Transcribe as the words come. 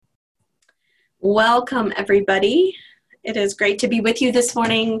Welcome, everybody. It is great to be with you this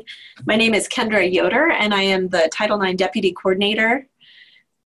morning. My name is Kendra Yoder, and I am the Title IX Deputy Coordinator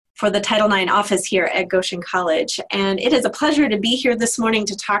for the Title IX office here at Goshen College. And it is a pleasure to be here this morning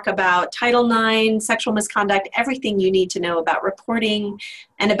to talk about Title IX, sexual misconduct, everything you need to know about reporting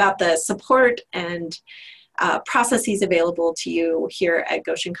and about the support and processes available to you here at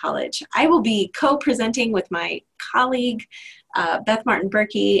Goshen College. I will be co-presenting with my colleague, Beth Martin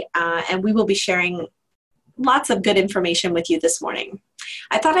Berkey, and we will be sharing lots of good information with you this morning.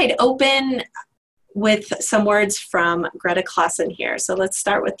 I thought I'd open with some words from Greta Clausen here. So let's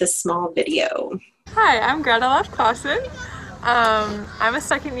start with this small video. Hi, I'm Greta Clausen. I'm a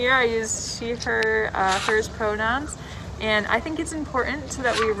second year. I use she, her, hers pronouns. And I think it's important so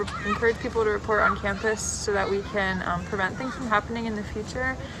that we encourage people to report on campus so that we can prevent things from happening in the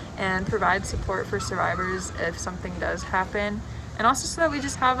future and provide support for survivors if something does happen. And also so that we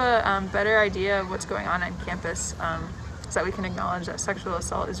just have a better idea of what's going on campus so that we can acknowledge that sexual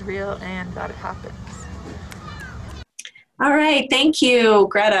assault is real and that it happens. All right, thank you,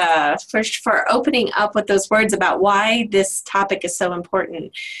 Greta, for opening up with those words about why this topic is so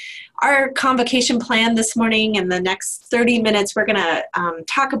important. Our convocation plan this morning, in the next 30 minutes, we're gonna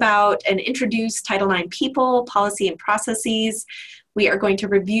talk about and introduce Title IX people, policy, and processes. We are going to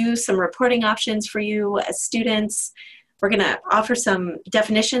review some reporting options for you as students. We're gonna offer some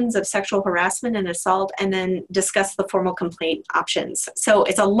definitions of sexual harassment and assault, and then discuss the formal complaint options. So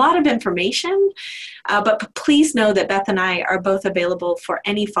it's a lot of information, but please know that Beth and I are both available for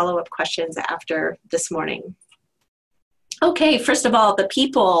any follow-up questions after this morning. Okay, first of all, the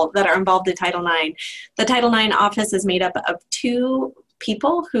people that are involved in Title IX. The Title IX office is made up of two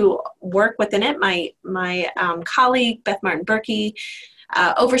people who work within it. My colleague, Beth Martin Berkey,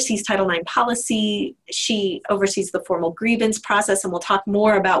 oversees Title IX policy. She oversees the formal grievance process, and we'll talk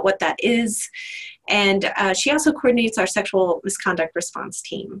more about what that is. And she also coordinates our sexual misconduct response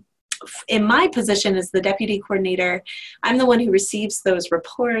team. In my position as the deputy coordinator, I'm the one who receives those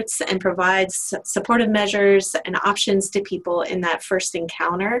reports and provides supportive measures and options to people in that first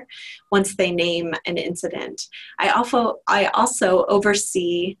encounter once they name an incident. I also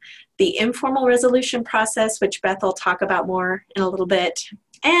oversee the informal resolution process, which Beth will talk about more in a little bit.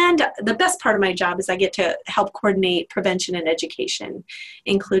 And the best part of my job is I get to help coordinate prevention and education,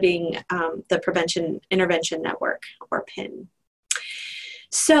 including the Prevention Intervention Network, or PIN.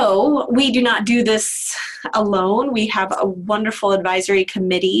 So we do not do this alone. We have a wonderful advisory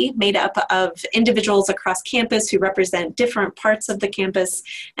committee made up of individuals across campus who represent different parts of the campus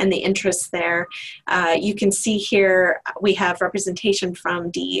and the interests there. You can see here we have representation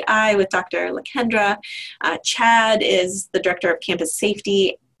from DEI with Dr. Lakendra. Chad is the director of campus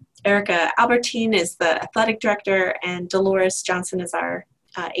safety. Erica Albertine is the athletic director, and Dolores Johnson is our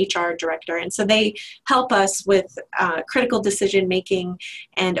HR director. And so they help us with critical decision making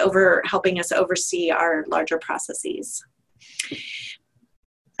and helping us oversee our larger processes.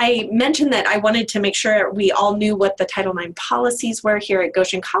 I mentioned that I wanted to make sure we all knew what the Title IX policies were here at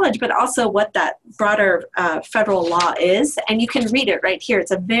Goshen College, but also what that broader federal law is. And you can read it right here.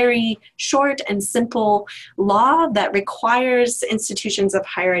 It's a very short and simple law that requires institutions of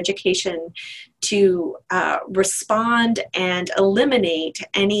higher education to respond and eliminate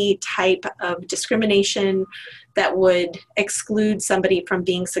any type of discrimination that would exclude somebody from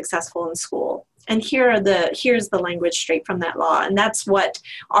being successful in school. And here's the language straight from that law, and that's what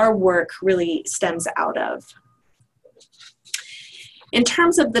our work really stems out of. In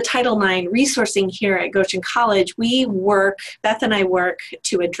terms of the Title IX resourcing here at Goshen College, Beth and I work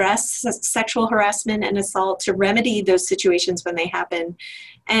to address sexual harassment and assault, to remedy those situations when they happen,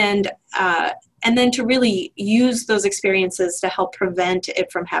 and then to really use those experiences to help prevent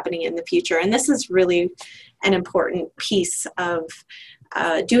it from happening in the future. And this is really an important piece of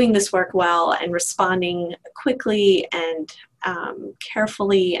doing this work well and responding quickly and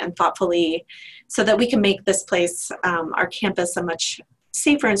carefully and thoughtfully so that we can make this place, our campus, a much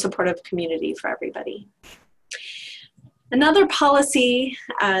safer and supportive community for everybody. Another policy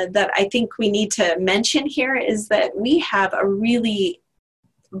that I think we need to mention here is that we have a really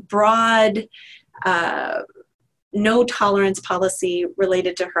broad no tolerance policy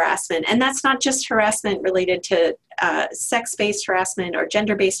related to harassment. And that's not just harassment related to sex-based harassment or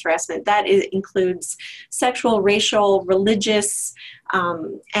gender-based harassment. That includes sexual, racial, religious,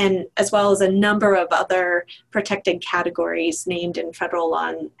 and as well as a number of other protected categories named in federal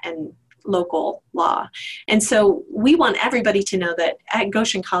law and local law. And so we want everybody to know that at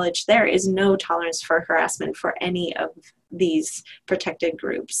Goshen College, there is no tolerance for harassment for any of these protected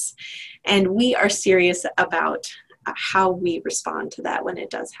groups. And we are serious about how we respond to that when it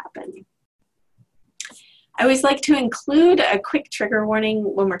does happen. I always like to include a quick trigger warning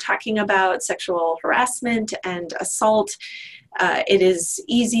when we're talking about sexual harassment and assault. It is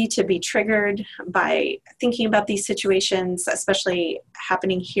easy to be triggered by thinking about these situations, especially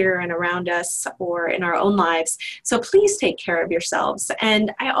happening here and around us or in our own lives. So please take care of yourselves.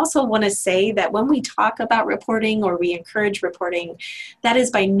 And I also want to say that when we talk about reporting or we encourage reporting, that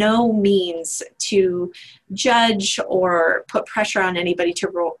is by no means to judge or put pressure on anybody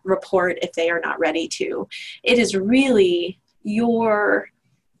to report if they are not ready to. It is really your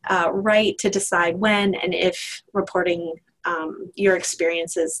right to decide when and if reporting your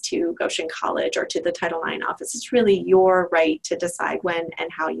experiences to Goshen College or to the Title IX office. It's really your right to decide when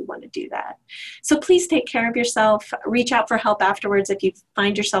and how you want to do that. So please take care of yourself. Reach out for help afterwards if you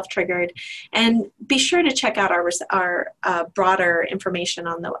find yourself triggered, and be sure to check out our broader information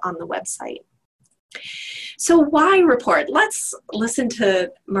on the website. So why report? Let's listen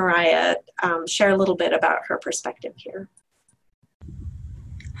to Mariah share a little bit about her perspective here.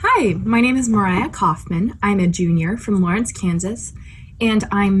 Hi, my name is Mariah Kaufman. I'm a junior from Lawrence, Kansas, and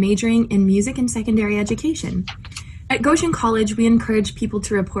I'm majoring in music and secondary education. At Goshen College, we encourage people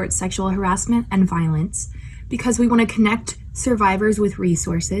to report sexual harassment and violence because we want to connect survivors with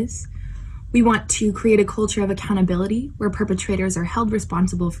resources. We want to create a culture of accountability where perpetrators are held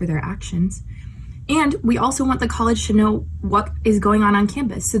responsible for their actions. And we also want the college to know what is going on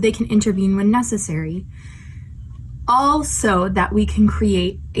campus so they can intervene when necessary. All so that we can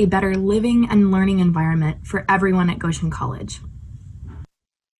create a better living and learning environment for everyone at Goshen College.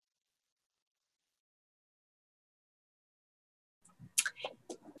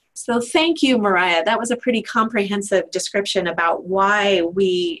 So thank you, Mariah. That was a pretty comprehensive description about why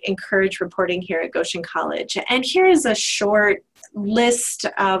we encourage reporting here at Goshen College. And here is a short list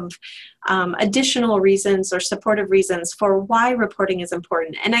of additional reasons or supportive reasons for why reporting is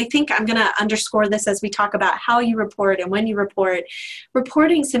important. And I think I'm going to underscore this as we talk about how you report and when you report.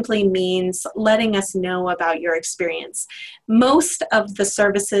 Reporting simply means letting us know about your experience. Most of the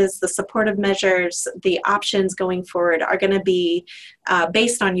services, the supportive measures, the options going forward are going to be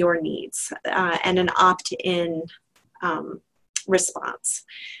based on your needs and an opt-in response.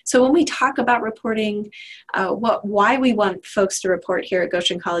 So when we talk about reporting, why we want folks to report here at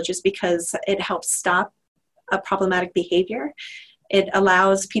Goshen College is because it helps stop a problematic behavior. It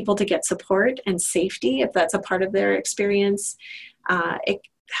allows people to get support and safety if that's a part of their experience. It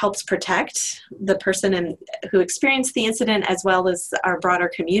helps protect the person who experienced the incident as well as our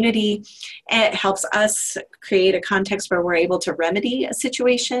broader community. It helps us create a context where we're able to remedy a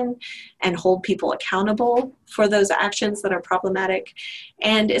situation and hold people accountable for those actions that are problematic.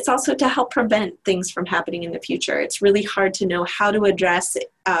 And it's also to help prevent things from happening in the future. It's really hard to know how to address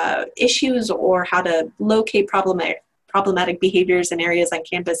issues or how to locate problematic behaviors in areas on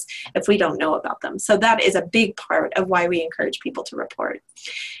campus if we don't know about them. So that is a big part of why we encourage people to report.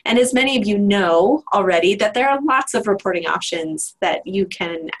 And as many of you know already, that there are lots of reporting options that you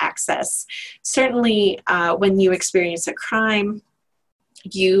can access. Certainly when you experience a crime,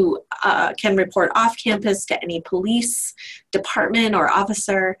 you can report off campus to any police department or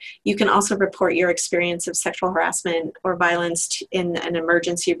officer. You can also report your experience of sexual harassment or violence in an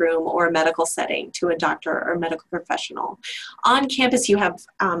emergency room or a medical setting to a doctor or medical professional. On campus, you have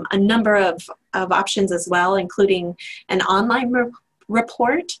a number of options as well, including an online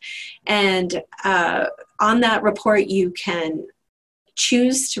report. And on that report, you can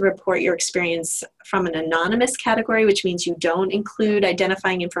choose to report your experience from an anonymous category, which means you don't include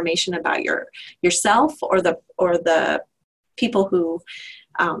identifying information about yourself or the people who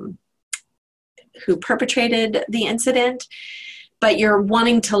perpetrated the incident, but you're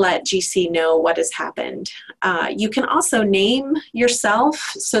wanting to let GC know what has happened. You can also name yourself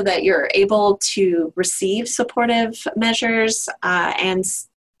so that you're able to receive supportive measures and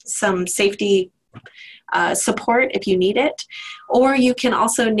some safety support if you need it, or you can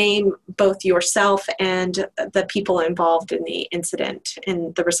also name both yourself and the people involved in the incident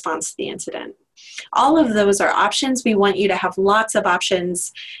and the response to the incident. All of those are options. We want you to have lots of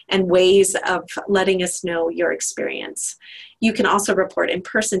options and ways of letting us know your experience. You can also report in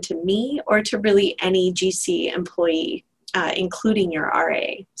person to me or to really any GC employee, including your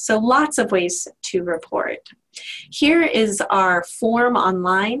RA. So lots of ways to report. Here is our form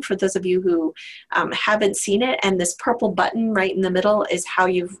online for those of you who haven't seen it, and this purple button right in the middle is how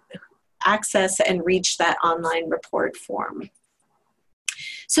you access and reach that online report form.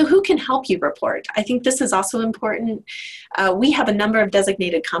 So who can help you report? I think this is also important. We have a number of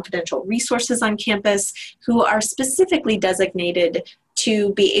designated confidential resources on campus who are specifically designated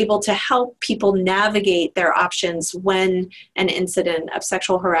to be able to help people navigate their options when an incident of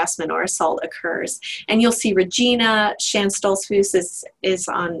sexual harassment or assault occurs. And you'll see Regina Shan-Stolzfus is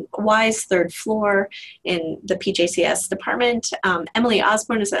on Y's third floor in the PJCS department. Emily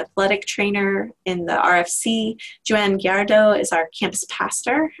Osborne is an athletic trainer in the RFC. Joanne Giardo is our campus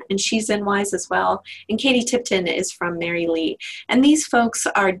pastor, and she's in Y's as well. And Katie Tipton is from Mary Lee. And these folks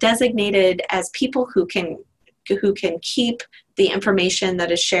are designated as people who can keep the information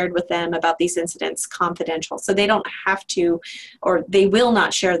that is shared with them about these incidents confidential. So they don't have to, or they will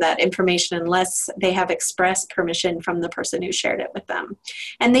not share that information unless they have express permission from the person who shared it with them.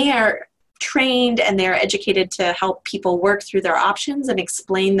 And they are trained and they're educated to help people work through their options and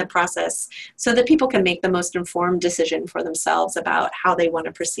explain the process so that people can make the most informed decision for themselves about how they want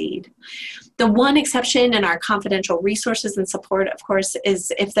to proceed. The one exception in our confidential resources and support, of course,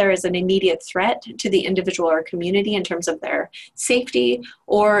 is if there is an immediate threat to the individual or community in terms of their safety,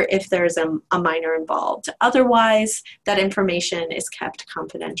 or if there's a minor involved. Otherwise, that information is kept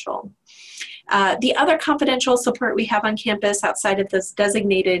confidential. The other confidential support we have on campus outside of those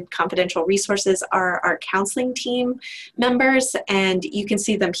designated confidential resources are our counseling team members, and you can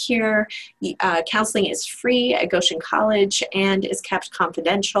see them here. Counseling is free at Goshen College and is kept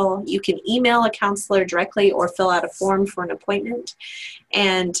confidential. You can email a counselor directly or fill out a form for an appointment,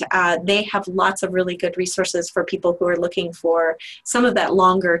 and they have lots of really good resources for people who are looking for some of that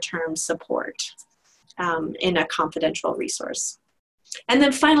longer term support in a confidential resource. And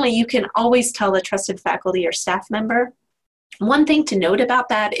then finally, you can always tell a trusted faculty or staff member. One thing to note about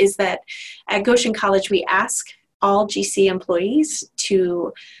that is that at Goshen College, we ask all GC employees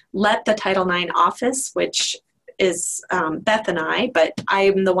to let the Title IX office, which is Beth and I, but I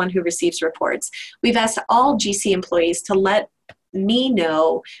am the one who receives reports. We've asked all GC employees to let me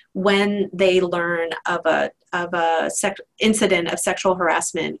know when they learn of a incident of sexual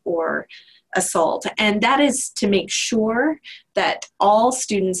harassment or assault. And that is to make sure that all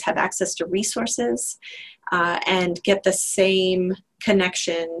students have access to resources and get the same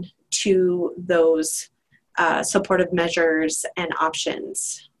connection to those supportive measures and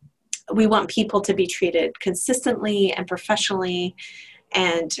options. We want people to be treated consistently and professionally,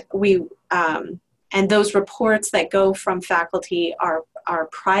 and and those reports that go from faculty are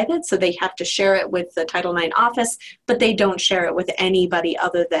private, so they have to share it with the Title IX office, but they don't share it with anybody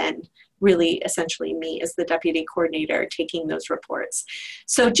other than really essentially me as the deputy coordinator taking those reports.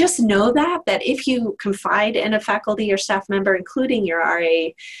 So just know that if you confide in a faculty or staff member, including your RA,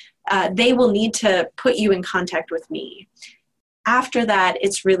 they will need to put you in contact with me. After that,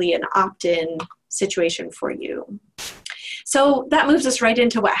 it's really an opt-in situation for you. So that moves us right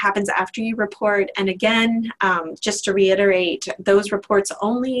into what happens after you report. And again, just to reiterate, those reports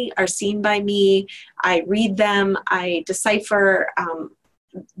only are seen by me. I read them, I decipher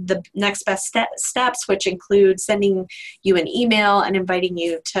the next best steps, which include sending you an email and inviting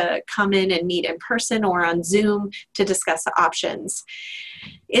you to come in and meet in person or on Zoom to discuss the options.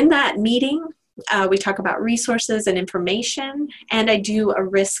 In that meeting, we talk about resources and information, and I do a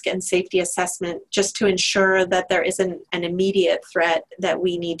risk and safety assessment just to ensure that there isn't an immediate threat that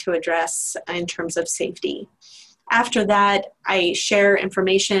we need to address in terms of safety. After that, I share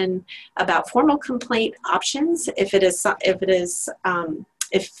information about formal complaint options if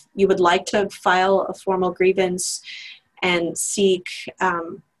you would like to file a formal grievance and seek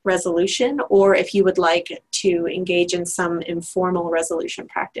resolution, or if you would like to engage in some informal resolution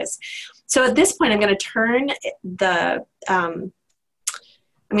practice. So at this point, I'm going to turn the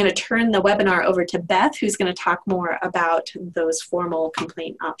webinar over to Beth, who's going to talk more about those formal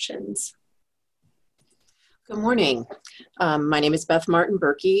complaint options. Good morning. My name is Beth Martin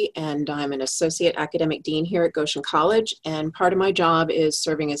Berkey, and I'm an Associate Academic Dean here at Goshen College, and part of my job is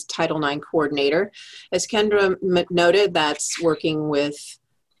serving as Title IX Coordinator. As Kendra noted, that's working with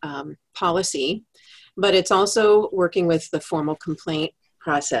policy, but it's also working with the formal complaint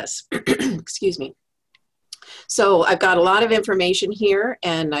process. Excuse me. So I've got a lot of information here,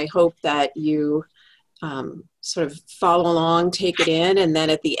 and I hope that you sort of follow along, take it in, and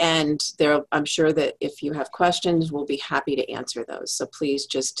then at the end, I'm sure that if you have questions, we'll be happy to answer those. So please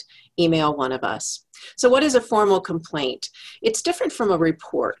just email one of us. So what is a formal complaint? It's different from a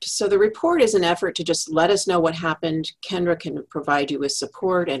report. So the report is an effort to just let us know what happened. Kendra can provide you with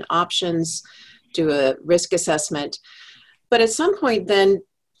support and options, do a risk assessment. But at some point then,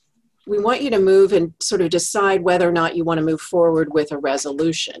 we want you to move and sort of decide whether or not you want to move forward with a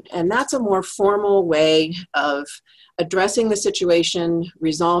resolution. And that's a more formal way of addressing the situation,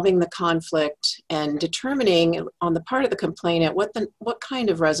 resolving the conflict, and determining on the part of the complainant what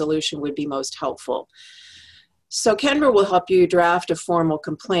kind of resolution would be most helpful. So Kendra will help you draft a formal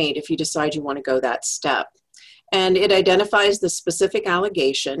complaint if you decide you want to go that step. And it identifies the specific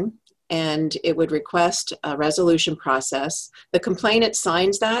allegation, and it would request a resolution process. The complainant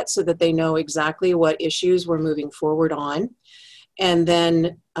signs that so that they know exactly what issues we're moving forward on. And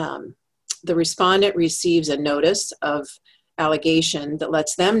then the respondent receives a notice of allegation that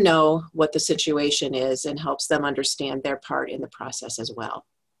lets them know what the situation is and helps them understand their part in the process as well.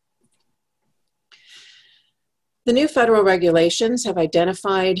 The new federal regulations have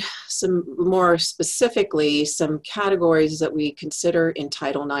identified more specifically some categories that we consider in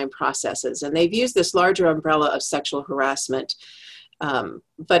Title IX processes. And they've used this larger umbrella of sexual harassment,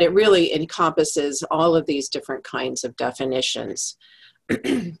 but it really encompasses all of these different kinds of definitions.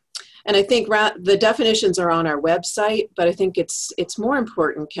 And I think the definitions are on our website, but I think it's more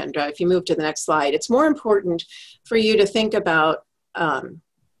important, Kendra, if you move to the next slide, it's more important for you to think about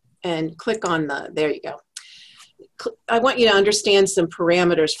and click on there you go. I want you to understand some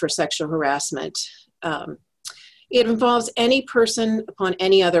parameters for sexual harassment. It involves any person upon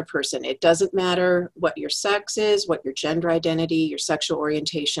any other person. It doesn't matter what your sex is, what your gender identity, your sexual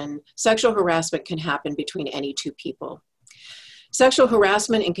orientation. Sexual harassment can happen between any two people. Sexual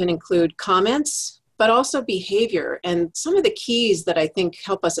harassment can include comments, but also behavior. And some of the keys that I think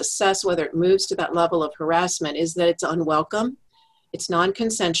help us assess whether it moves to that level of harassment is that it's unwelcome, it's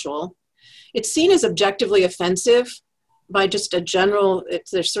non-consensual, it's seen as objectively offensive by just a general,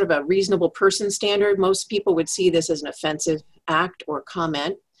 there's sort of a reasonable person standard. Most people would see this as an offensive act or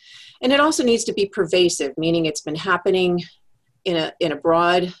comment. And it also needs to be pervasive, meaning it's been happening in a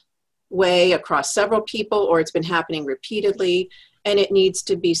broad way across several people, or it's been happening repeatedly, and it needs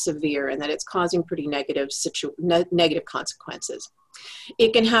to be severe and that it's causing pretty negative consequences.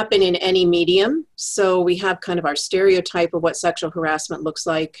 It can happen in any medium. So we have kind of our stereotype of what sexual harassment looks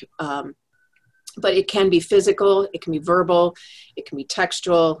like. But it can be physical, it can be verbal, it can be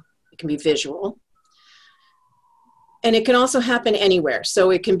textual, it can be visual. And it can also happen anywhere.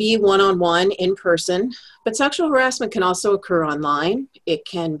 So it can be one-on-one in person, but sexual harassment can also occur online. It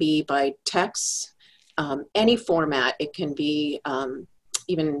can be by text, any format. It can be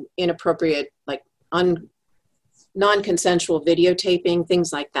even inappropriate, like non-consensual videotaping,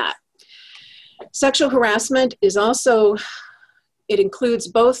 things like that. Sexual harassment is also, it includes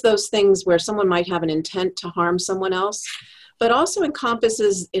both those things where someone might have an intent to harm someone else, but also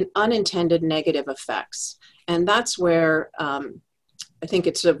encompasses unintended negative effects. And that's where I think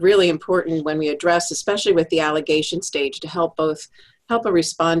it's really important when we address, especially with the allegation stage, to help a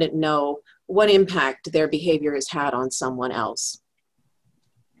respondent know what impact their behavior has had on someone else.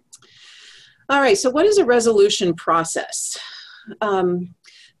 All right, so what is a resolution process?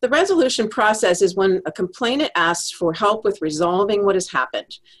 The resolution process is when a complainant asks for help with resolving what has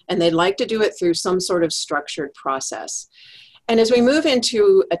happened, and they'd like to do it through some sort of structured process. And as we move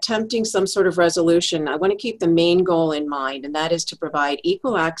into attempting some sort of resolution, I want to keep the main goal in mind, and that is to provide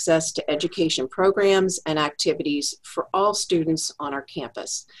equal access to education programs and activities for all students on our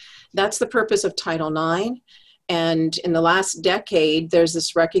campus. That's the purpose of Title IX. And in the last decade, there's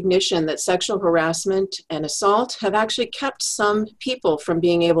this recognition that sexual harassment and assault have actually kept some people from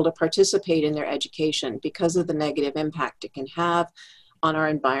being able to participate in their education because of the negative impact it can have on our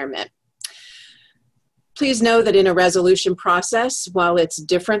environment. Please know that in a resolution process, while it's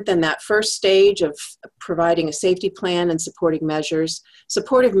different than that first stage of providing a safety plan and supportive measures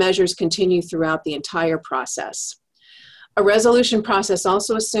continue throughout the entire process. A resolution process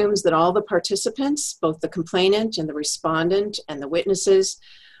also assumes that all the participants, both the complainant and the respondent and the witnesses,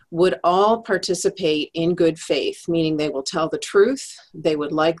 would all participate in good faith, meaning they will tell the truth, they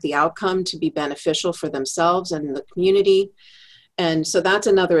would like the outcome to be beneficial for themselves and the community. And so that's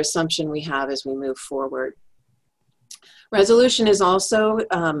another assumption we have as we move forward. Resolution is also,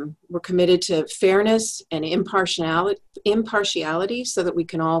 we're committed to fairness and impartiality so that we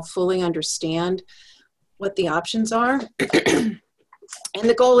can all fully understand what the options are. And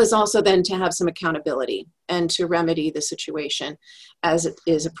the goal is also then to have some accountability and to remedy the situation as it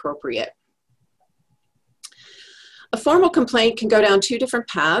is appropriate. A formal complaint can go down two different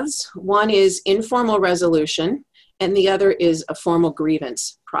paths. One is informal resolution, and the other is a formal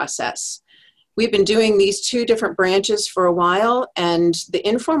grievance process. We've been doing these two different branches for a while, and the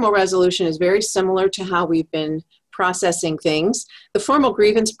informal resolution is very similar to how we've been processing things. The formal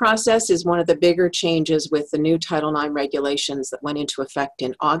grievance process is one of the bigger changes with the new Title IX regulations that went into effect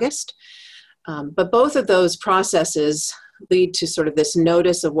in August. But both of those processes lead to sort of this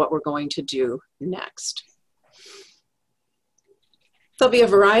notice of what we're going to do next. There'll be a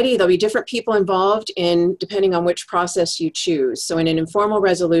variety, there'll be different people involved in depending on which process you choose. So in an informal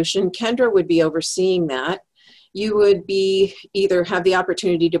resolution, Kendra would be overseeing that. You would either have the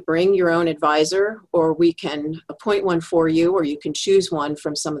opportunity to bring your own advisor, or we can appoint one for you, or you can choose one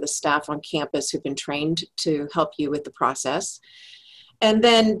from some of the staff on campus who've been trained to help you with the process. And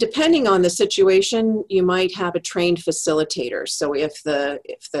then depending on the situation, you might have a trained facilitator. So if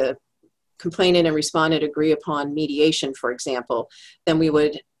the complainant and respondent agree upon mediation, for example, then we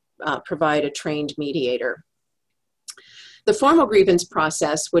would provide a trained mediator. The formal grievance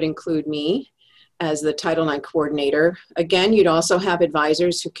process would include me as the Title IX coordinator. Again, you'd also have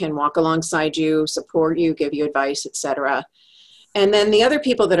advisors who can walk alongside you, support you, give you advice, etc. And then the other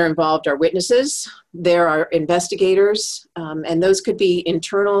people that are involved are witnesses. There are investigators, and those could be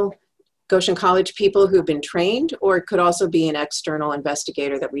internal Goshen College people who've been trained, or it could also be an external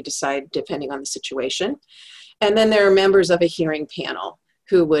investigator that we decide depending on the situation. And then there are members of a hearing panel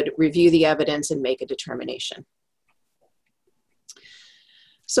who would review the evidence and make a determination.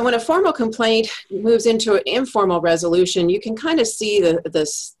 So when a formal complaint moves into an informal resolution, you can kind of see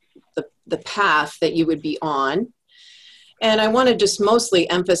the path that you would be on. And I want to just mostly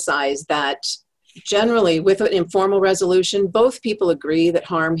emphasize that generally with an informal resolution, both people agree that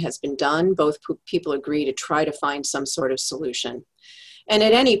harm has been done. Both people agree to try to find some sort of solution. And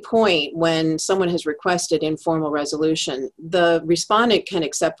at any point when someone has requested informal resolution, the respondent can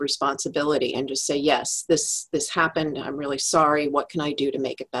accept responsibility and just say, yes, this happened. I'm really sorry. What can I do to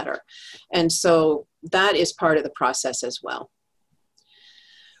make it better? And so that is part of the process as well.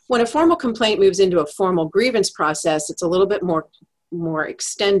 When a formal complaint moves into a formal grievance process, it's a little bit more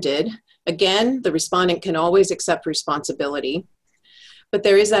extended. Again, the respondent can always accept responsibility, but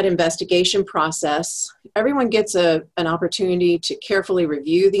there is that investigation process. Everyone gets an opportunity to carefully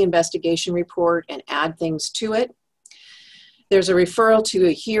review the investigation report and add things to it. There's a referral to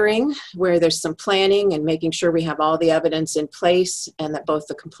a hearing where there's some planning and making sure we have all the evidence in place and that both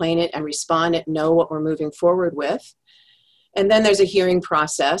the complainant and respondent know what we're moving forward with. And then there's a hearing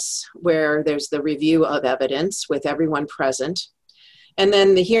process where there's the review of evidence with everyone present. And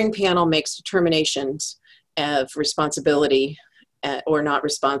then the hearing panel makes determinations of responsibility or not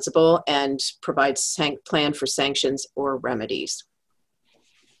responsible and provides plan for sanctions or remedies.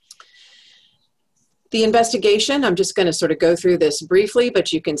 The investigation, I'm just going to sort of go through this briefly,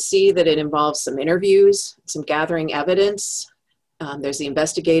 but you can see that it involves some interviews, some gathering evidence. There's the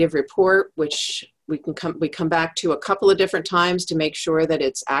investigative report, which we come back to a couple of different times to make sure that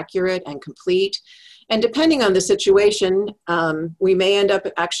it's accurate and complete. And depending on the situation, we may end up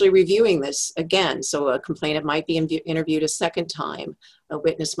actually reviewing this again. So a complainant might be interviewed a second time, a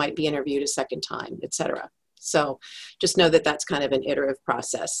witness might be interviewed a second time, etc. So just know that that's kind of an iterative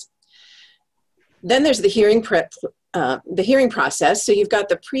process. Then there's the hearing process. So you've got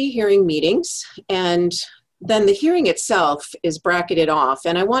the pre-hearing meetings, and then the hearing itself is bracketed off.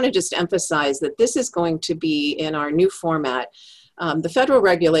 And I want to just emphasize that this is going to be in our new format. The federal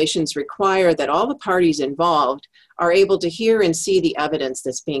regulations require that all the parties involved are able to hear and see the evidence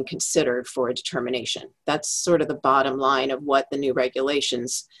that's being considered for a determination. That's sort of the bottom line of what the new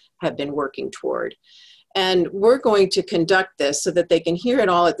regulations have been working toward. And we're going to conduct this so that they can hear it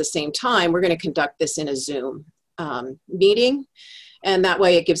all at the same time. We're going to conduct this in a Zoom meeting. And that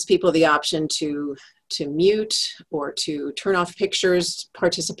way it gives people the option to mute or to turn off pictures,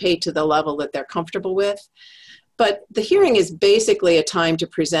 participate to the level that they're comfortable with. But the hearing is basically a time to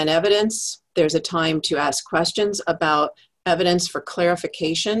present evidence. There's a time to ask questions about evidence for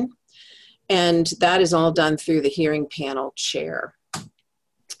clarification. And that is all done through the hearing panel chair.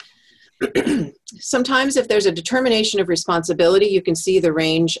 Sometimes if there's a determination of responsibility, you can see the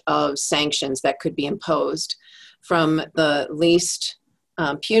range of sanctions that could be imposed from the least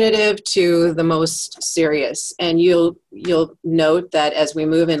punitive to the most serious. And you'll note that as we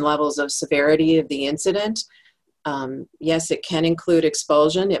move in levels of severity of the incident, yes, it can include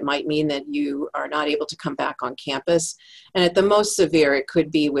expulsion. It might mean that you are not able to come back on campus. And at the most severe, it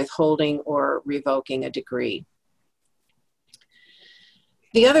could be withholding or revoking a degree.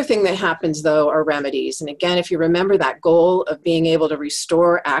 The other thing that happens, though, are remedies. And again, if you remember that goal of being able to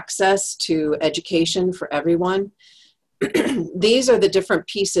restore access to education for everyone, these are the different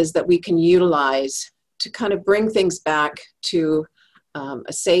pieces that we can utilize to kind of bring things back to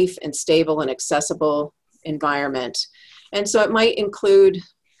a safe and stable and accessible environment. And so it might include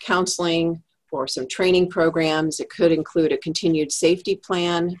counseling or some training programs. It could include a continued safety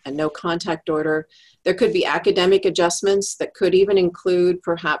plan, a no contact order. There could be academic adjustments that could even include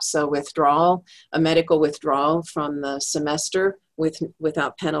perhaps a withdrawal, a medical withdrawal from the semester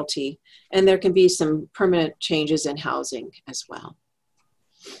without penalty. And there can be some permanent changes in housing as well.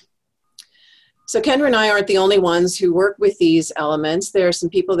 So Kendra and I aren't the only ones who work with these elements. There are some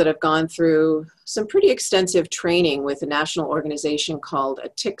people that have gone through some pretty extensive training with a national organization called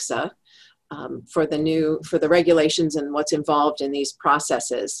ATICSA for the regulations and what's involved in these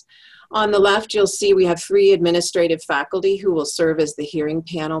processes. On the left, you'll see we have 3 administrative faculty who will serve as the hearing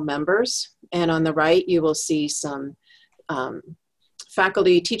panel members. And on the right, you will see some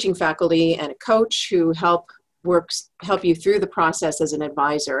teaching faculty and a coach who help you through the process as an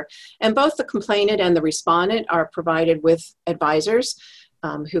advisor. And both the complainant and the respondent are provided with advisors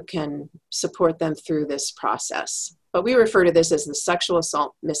who can support them through this process. But we refer to this as the Sexual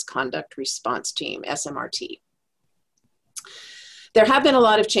Assault Misconduct Response Team, SMRT. There have been a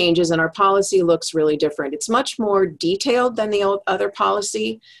lot of changes and our policy looks really different. It's much more detailed than the other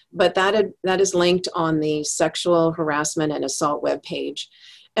policy, but that is linked on the Sexual Harassment and Assault webpage.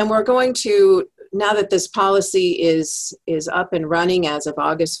 And we're going to, now that this policy is up and running as of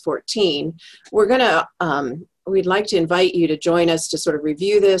August 14, we'd like to invite you to join us to sort of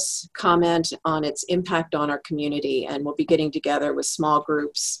review this, comment on its impact on our community, and we'll be getting together with small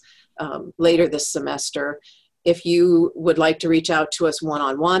groups later this semester. If you would like to reach out to us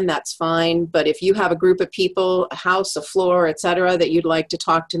one-on-one, that's fine. But if you have a group of people, a house, a floor, et cetera, that you'd like to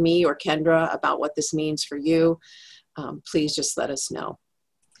talk to me or Kendra about what this means for you, please just let us know.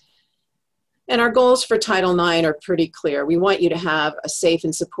 And our goals for Title IX are pretty clear. We want you to have a safe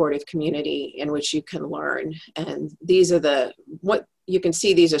and supportive community in which you can learn. And these are what you can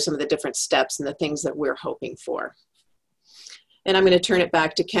see, these are some of the different steps and the things that we're hoping for. And I'm going to turn it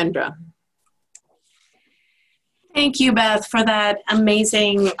back to Kendra. Thank you, Beth, for that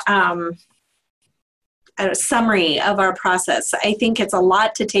amazing summary of our process. I think it's a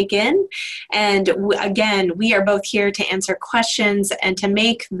lot to take in. And again, we are both here to answer questions and to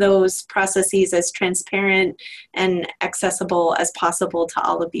make those processes as transparent and accessible as possible to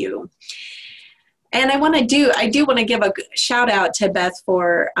all of you. And I do want to give a shout out to Beth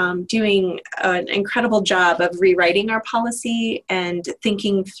for doing an incredible job of rewriting our policy and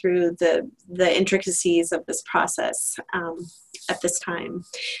thinking through the intricacies of this process at this time.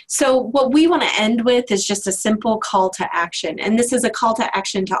 So what we want to end with is just a simple call to action. And this is a call to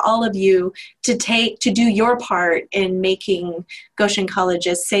action to all of you to do your part in making Goshen College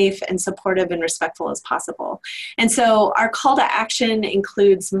as safe and supportive and respectful as possible. And so our call to action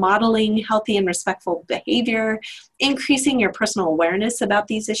includes modeling healthy and respectful behavior, increasing your personal awareness about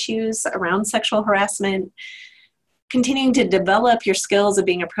these issues around sexual harassment, continuing to develop your skills of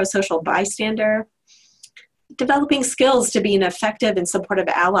being a pro-social bystander, developing skills to be an effective and supportive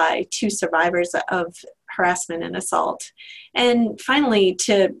ally to survivors of harassment and assault, and finally,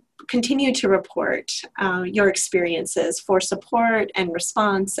 to continue to report your experiences for support and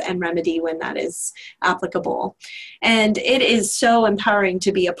response and remedy when that is applicable. And it is so empowering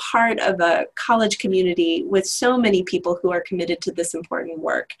to be a part of a college community with so many people who are committed to this important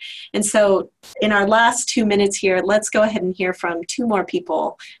work. And so in our last 2 minutes here, let's go ahead and hear from 2 more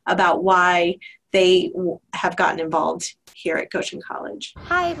people about why they have gotten involved here at Goshen College.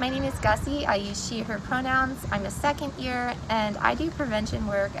 Hi, my name is Gussie. I use she, her pronouns. I'm a second year and I do prevention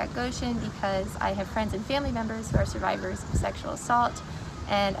work at Goshen because I have friends and family members who are survivors of sexual assault.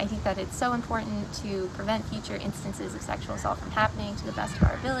 And I think that it's so important to prevent future instances of sexual assault from happening to the best of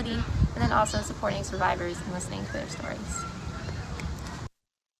our ability, and then also supporting survivors and listening to their stories.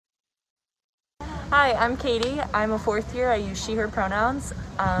 Hi, I'm Katie. I'm a 4th year. I use she, her pronouns.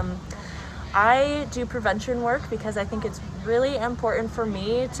 I do prevention work because I think it's really important for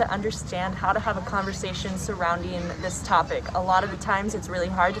me to understand how to have a conversation surrounding this topic. A lot of the times it's really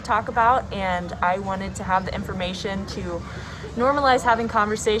hard to talk about, and I wanted to have the information to normalize having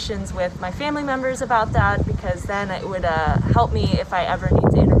conversations with my family members about that, because then it would help me if I ever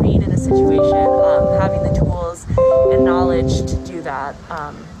need to intervene in a situation, having the tools and knowledge to do that.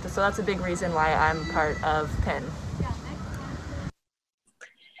 So that's a big reason why I'm part of PIN.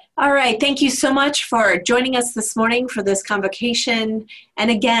 All right, thank you so much for joining us this morning for this convocation. And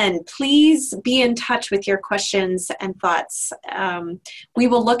again, please be in touch with your questions and thoughts. We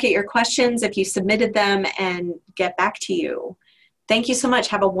will look at your questions if you submitted them and get back to you. Thank you so much.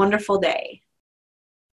 Have a wonderful day.